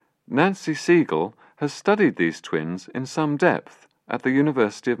Nancy Siegel has studied these twins in some depth at the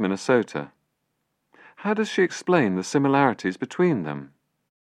University of Minnesota. How does she explain the similarities between them?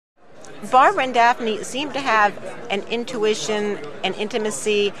 Barbara and Daphne seem to have an intuition, an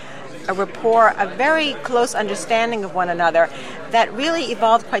intimacy, a rapport, a very close understanding of one another that really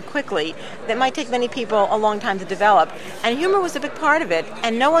evolved quite quickly, that might take many people a long time to develop. And humor was a big part of it,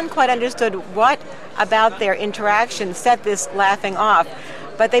 and no one quite understood what about their interaction set this laughing off.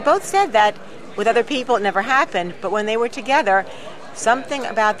 But they both said that with other people it never happened, but when they were together, something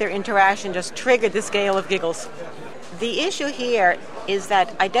about their interaction just triggered this gale of giggles. The issue here is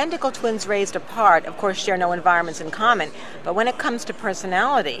that identical twins raised apart, of course, share no environments in common, but when it comes to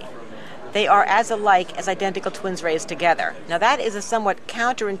personality, they are as alike as identical twins raised together. Now, that is a somewhat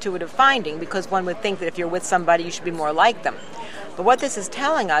counterintuitive finding because one would think that if you're with somebody, you should be more like them. But what this is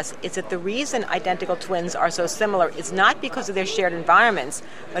telling us is that the reason identical twins are so similar is not because of their shared environments,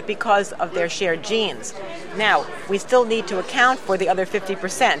 but because of their shared genes. Now, we still need to account for the other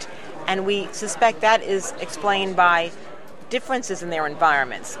 50%, and we suspect that is explained by differences in their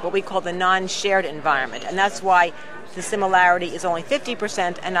environments, what we call the non-shared environment. And that's why the similarity is only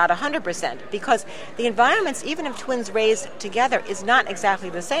 50% and not 100%, because the environments, even if twins raised together, is not exactly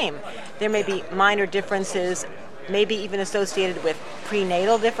the same. There may be minor differences, maybe even associated with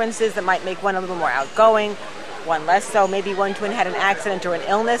prenatal differences that might make one a little more outgoing, one less so. Maybe one twin had an accident or an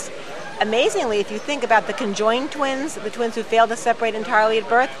illness. Amazingly, if you think about the conjoined twins, the twins who failed to separate entirely at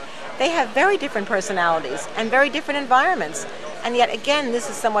birth, they have very different personalities and very different environments. And yet, again, this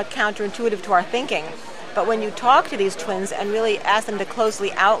is somewhat counterintuitive to our thinking. But when you talk to these twins and really ask them to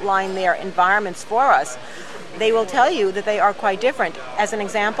closely outline their environments for us, they will tell you that they are quite different. As an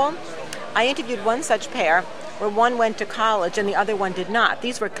example, I interviewed one such pair where one went to college and the other one did not.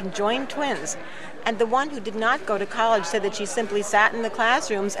 These were conjoined twins. And the one who did not go to college said that she simply sat in the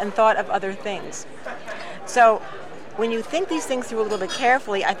classrooms and thought of other things. So when you think these things through a little bit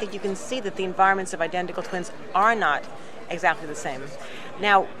carefully, I think you can see that the environments of identical twins are not exactly the same.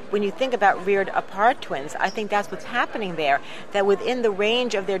 Now, when you think about reared apart twins, I think that's what's happening there, that within the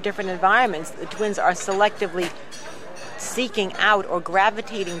range of their different environments, the twins are selectively seeking out or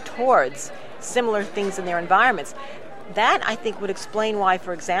gravitating towards similar things in their environments. That, I think, would explain why,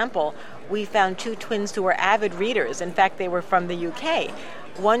 for example, we found two twins who were avid readers. In fact, they were from the UK.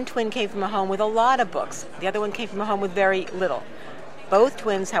 One twin came from a home with a lot of books. The other one came from a home with very little. Both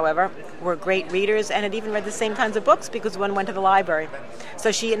twins, however, were great readers and had even read the same kinds of books because one went to the library.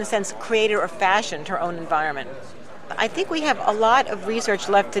 So she, in a sense, created or fashioned her own environment. I think we have a lot of research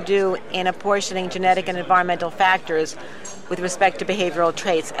left to do in apportioning genetic and environmental factors with respect to behavioral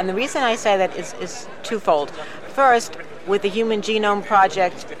traits. And the reason I say that is twofold. First, with the Human Genome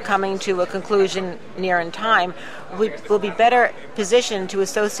Project coming to a conclusion near in time, we will be better positioned to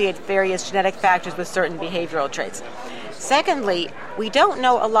associate various genetic factors with certain behavioral traits. Secondly, we don't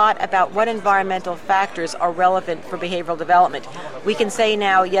know a lot about what environmental factors are relevant for behavioral development. We can say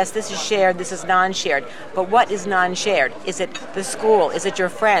now, yes, this is shared, this is non-shared, but what is non-shared? Is it the school? Is it your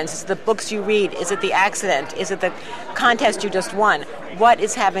friends? Is it the books you read? Is it the accident? Is it the contest you just won? What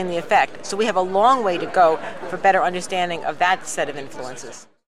is having the effect? So we have a long way to go for better understanding of that set of influences.